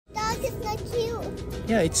is not cute.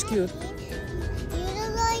 Yeah, it's cute. You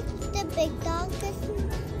don't like the big dog?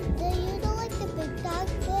 You don't like the big dog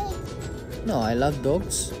big? No, I love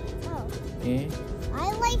dogs. Oh. Yeah.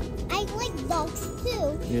 I like dogs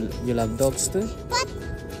too. You love dogs too? But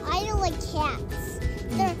I don't like cats.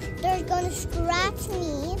 They're gonna scratch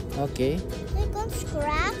me. Okay. They're gonna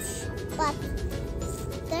scratch, but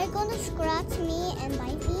they're gonna scratch me and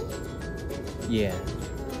bite me. Yeah.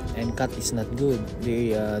 And cat is not good.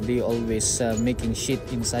 They always making shit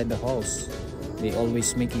inside the house. They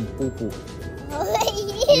always making poo poo.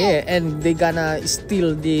 Yeah, and they gonna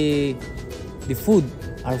steal the food,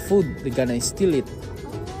 our food. They gonna steal it.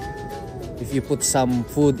 If you put some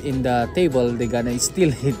food in the table, they gonna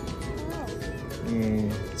steal it.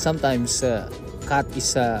 Sometimes cat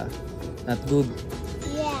is not good.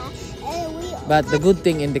 Yeah. But the good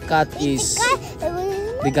thing in the cat is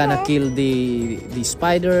they gonna kill the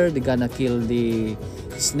spider. They gonna kill the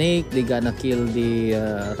snake. They gonna kill the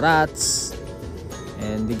rats.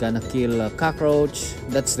 And they gonna kill a cockroach.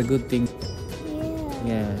 That's the good thing.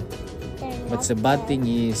 Yeah. But the bad thing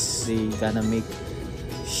is they gonna make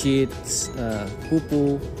shits, poo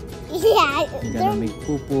poo. Yeah. They gonna make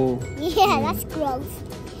poo poo. Yeah, that's gross.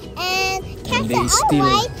 And cats they are steal.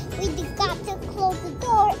 alright. We got to close the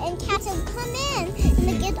door, and cats will come in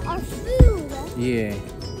and get our food. Yeah.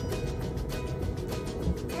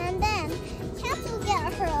 And then cats will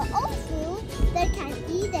get her own food. They can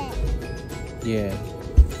eat it. Yeah.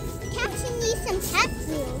 Cats need some cat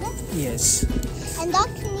food. Yes. And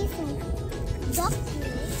dogs need some dog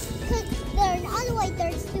food. Because otherwise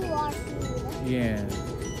they're still our food. Yeah.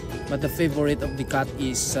 But the favorite of the cat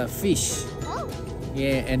is fish. Oh.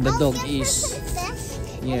 Yeah, and the dog is some fish.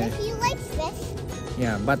 yeah. And if you like fish.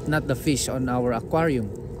 Yeah, but not the fish on our aquarium.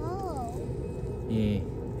 Oh. Yeah.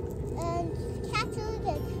 And cats are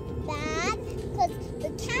bad because the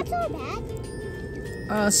cats are bad.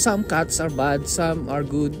 Some cats are bad, some are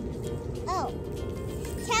good. Oh.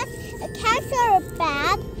 Cats are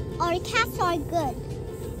bad or cats are good?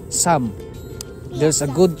 Some. There's a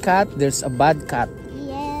good cat, there's a bad cat.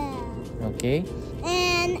 Yeah. Okay?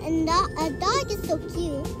 And a dog is so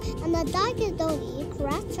cute. And the dog don't eat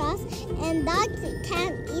scratches. And dogs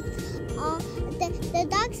can't eat. The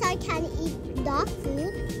dogs can't eat dog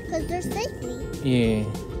food because they're safely. Yeah.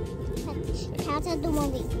 Cats are the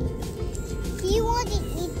one to eat. He want to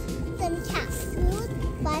eat some cat food,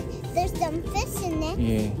 but there's some fish in it.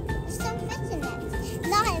 Yeah. There's some fish in it.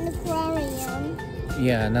 Not in the aquarium.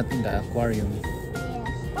 Yeah, not in the aquarium. Yeah.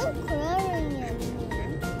 What aquarium mean?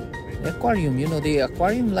 The aquarium, you know the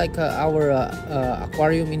aquarium like our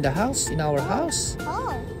aquarium in the house, in our house.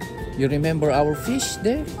 Oh. You remember our fish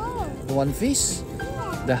there? Oh. The one fish?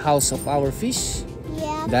 Yeah. The house of our fish?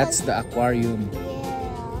 Yeah. That's the aquarium.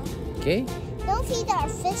 Yeah. Okay? Don't feed our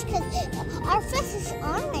fish because our fish is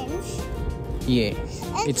orange. Yeah.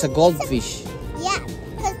 And It's he a needs goldfish. Yeah,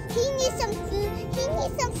 because he needs some food. He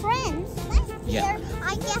needs some friends. Last Yeah. year,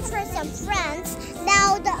 I gave her some friends.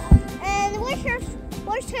 Now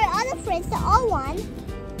where's her other friends? The old one.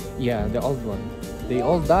 Yeah, the old one. They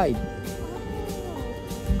all died.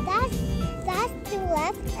 That's two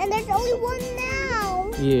left, and there's only one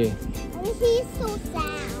now. Yeah. And he's so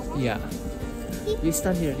sad. Yeah. You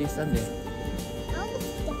stand here, you stand there. I'll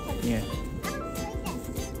just get him. Yeah.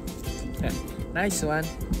 Yeah. Nice one.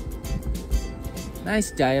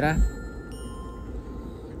 Nice, Jaira.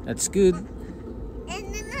 That's good. And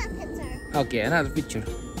another picture. Okay, another picture.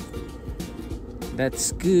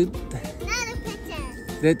 That's good. Another picture.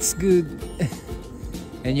 That's good.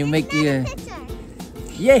 And you make Another the picture.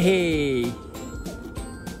 yay!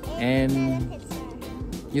 And And another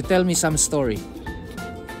picture. you tell me some story.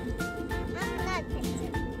 Another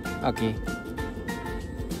picture. Okay.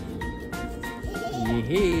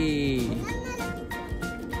 Yay!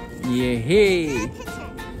 Yay!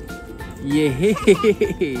 Yay!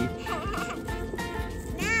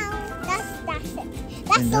 Now, that's it.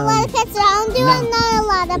 That's And the now- one picture. I'm doing now- another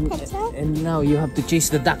lot of picture. And now you have to chase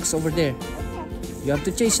the ducks over there. Okay. You have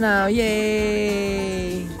to chase now.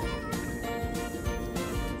 Yay!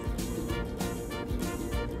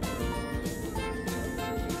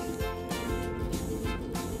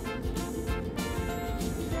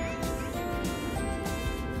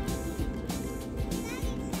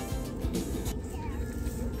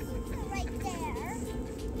 Right there.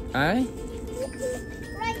 Aye?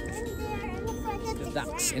 Right in there in the front of The the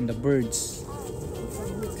ducks ground. and the birds.